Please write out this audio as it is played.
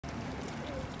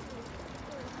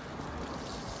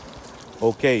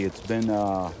Okay, it's been,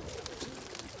 I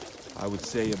would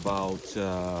say, about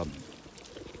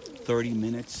 30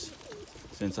 minutes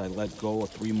since I let go a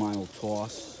 3 mile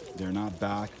toss. They're not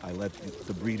back. I let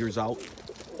the breeders out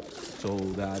so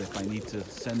that if I need to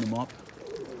send them up,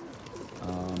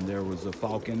 there was a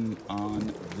falcon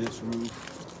on this roof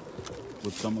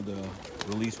with some of the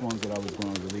release ones that I was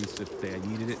going to release if they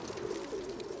needed it.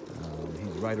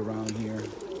 He's right around here.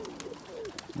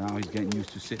 Now he's getting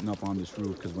used to sitting up on this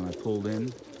roof because when I pulled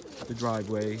in the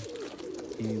driveway,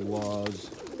 he was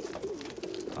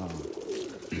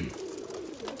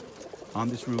on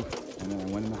this roof, and then I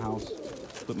went in the house,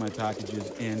 put my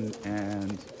packages in,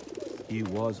 and he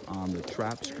was on the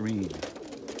trap screen.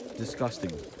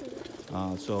 Disgusting.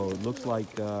 So it looks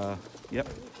like, yep,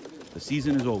 the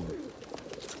season is over.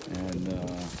 And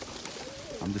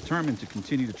I'm determined to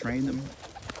continue to train them,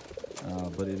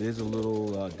 but it is a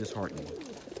little disheartening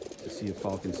to see a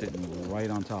falcon sitting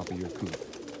right on top of your coop,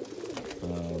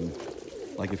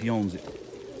 like if he owns it.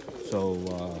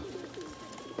 So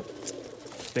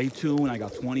stay tuned. I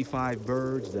got 25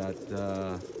 birds that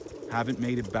haven't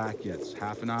made it back yet. It's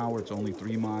half an hour. It's only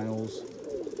 3 miles.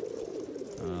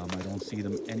 I don't see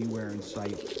them anywhere in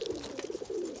sight.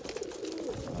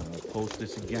 Post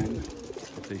this again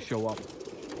if they show up.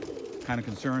 Kind of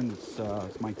concerned.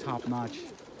 It's my top-notch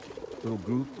little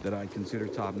group that I consider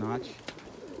top-notch.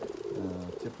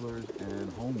 Tipplers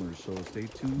and homers. So stay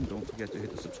tuned. Don't forget to hit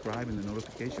the subscribe and the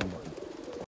notification button.